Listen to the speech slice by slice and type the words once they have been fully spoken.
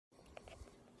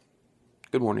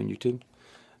Good morning, YouTube.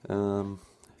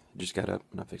 Just got up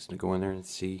and I'm fixing to go in there and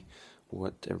see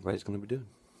what everybody's going to be doing.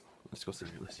 Let's go see.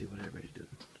 Let's see what everybody's doing.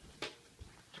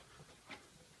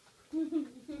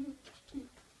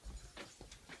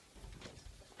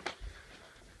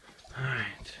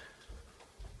 Alright.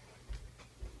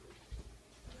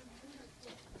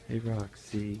 Hey,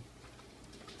 Roxy.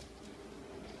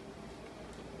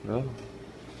 Oh, I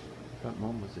thought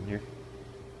Mom was in here.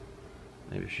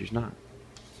 Maybe she's not.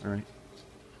 Alright.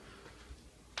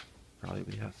 Probably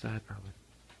be outside, probably.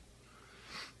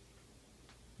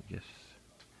 I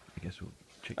guess we'll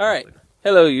check. Alright.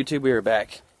 Hello, YouTube. We are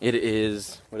back. It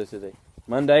is, what is today?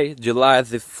 Monday, July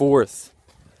the 4th.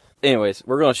 Anyways,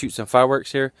 we're going to shoot some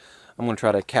fireworks here. I'm going to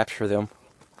try to capture them.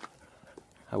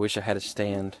 I wish I had a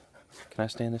stand. Can I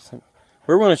stand this thing?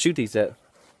 Where are we going to shoot these at?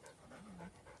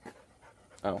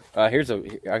 Oh, I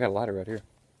got a lighter right here.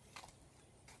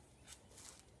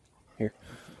 Here.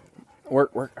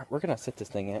 Where can I set this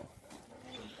thing at?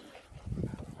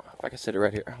 If I can set it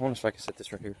right here. I wonder if I can set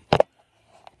this right here.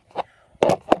 I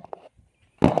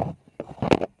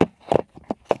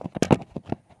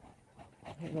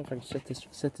don't know if I can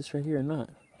set this right here or not.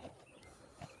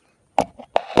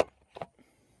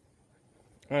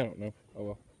 I don't know. Oh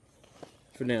well.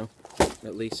 For now,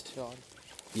 at least.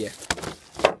 Yeah.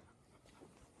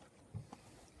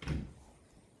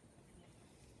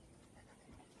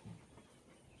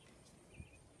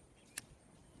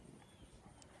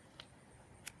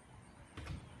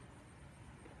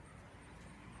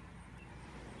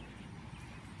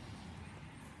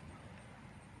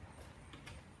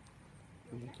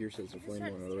 I think yours has a flame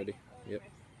on already. Yep.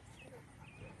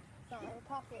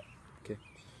 Okay.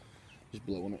 Just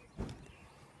blowing it.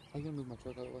 I'm gonna move my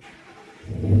truck out of the way.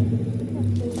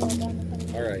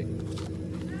 Alright.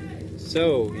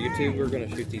 So, YouTube, we're gonna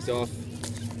shoot these off.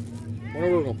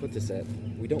 Where are we gonna put this at?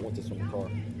 We don't want this on the car.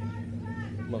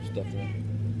 Most definitely.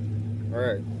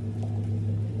 Alright.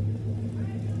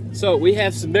 So we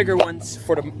have some bigger ones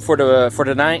for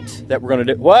the night that we're gonna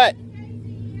do. What?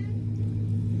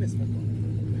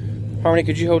 Harmony,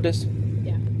 could you hold this?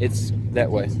 Yeah. It's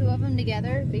that way. Two of them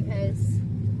together because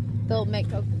they'll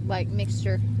make a like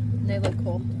mixture. And they look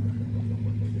cool.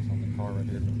 This on the car right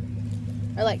here.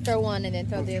 Or like throw one and then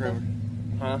throw the other.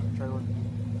 Huh? Trailer.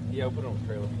 Yeah, we'll put it on the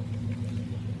trailer.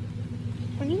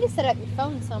 We need to set up your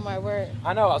phone somewhere where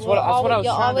I know. That's what I was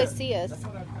you'll trying always to. see us. That's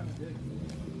what I'm trying to do.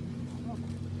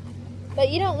 But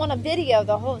you don't want a video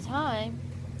the whole time.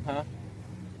 Huh?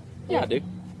 Yeah, I do.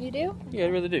 You do? Yeah, I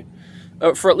really do.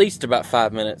 For at least about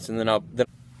 5 minutes, and then I'll.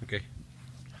 Okay.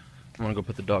 I'm gonna go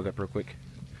put the dog up real quick.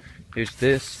 Here's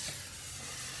this.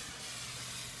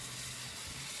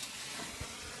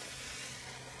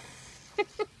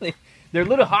 They're a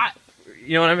little hot.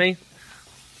 You know what I mean?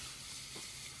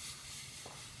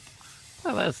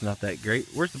 Well, that's not that great.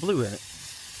 Where's the blue in it?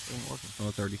 It didn't work. Oh,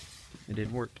 it's already. It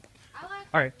didn't work. All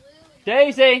right.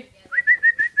 Daisy.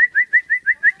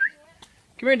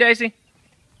 Come here, Daisy.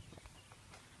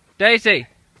 Daisy.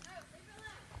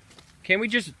 Can we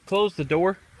just close the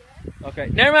door? Okay.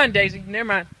 Never mind, Daisy. Never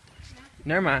mind.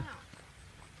 Never mind.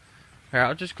 All right,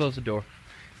 I'll just close the door.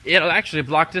 It'll actually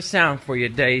block the sound for you,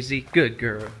 Daisy. Good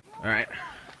girl. All right.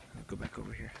 I'll go back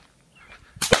over here.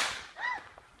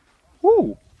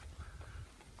 Woo!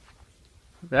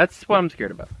 That's what I'm scared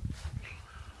about.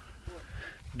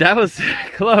 That was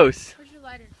close. Where's your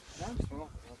lighter?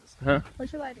 Huh?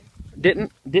 Where's your lighter?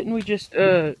 Didn't we just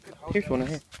here's one right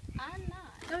here. I'm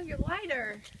not. No, your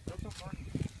lighter.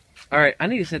 All right, I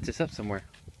need to set this up somewhere.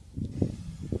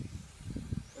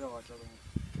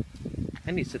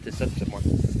 I need to set this up somewhere.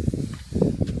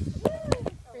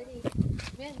 Pretty.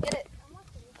 Man, get it.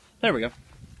 There we go.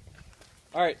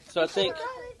 All right, so I think.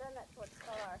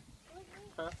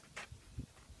 Huh?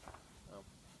 Oh,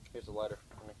 here's the lighter.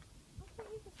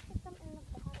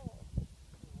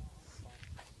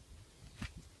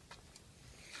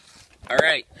 All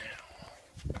right.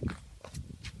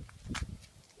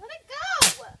 Let it go.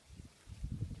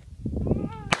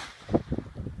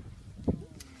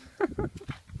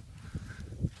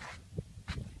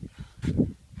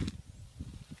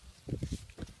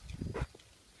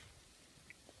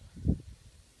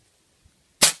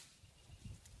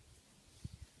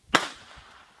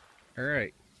 All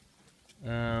right.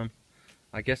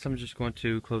 I guess I'm just going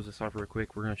to close this off real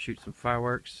quick. We're going to shoot some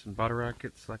fireworks and bottle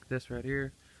rockets like this right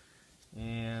here.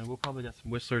 And we'll probably got some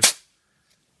whistlers.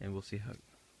 And we'll see what.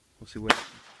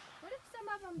 What if some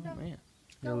of them don't? Man,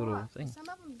 got a little thing. Some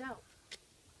of them don't.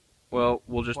 Well,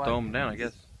 we'll just throw them down, I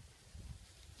guess.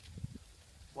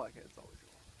 Blackheads always go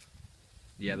off.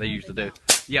 Yeah, they usually do.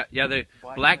 Yeah, they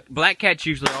black cats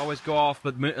usually always go off,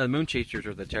 but moon chasers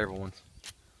are the terrible ones.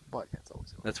 Black Cat's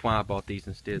always going. That's why I bought these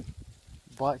instead.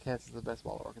 Black Cat's is the best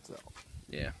ball I can sell.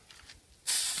 Yeah.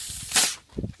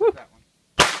 That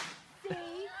one.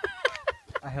 See?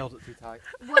 I held it too tight.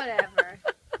 Whatever.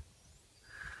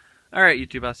 All right,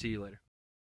 YouTube. I'll see you later.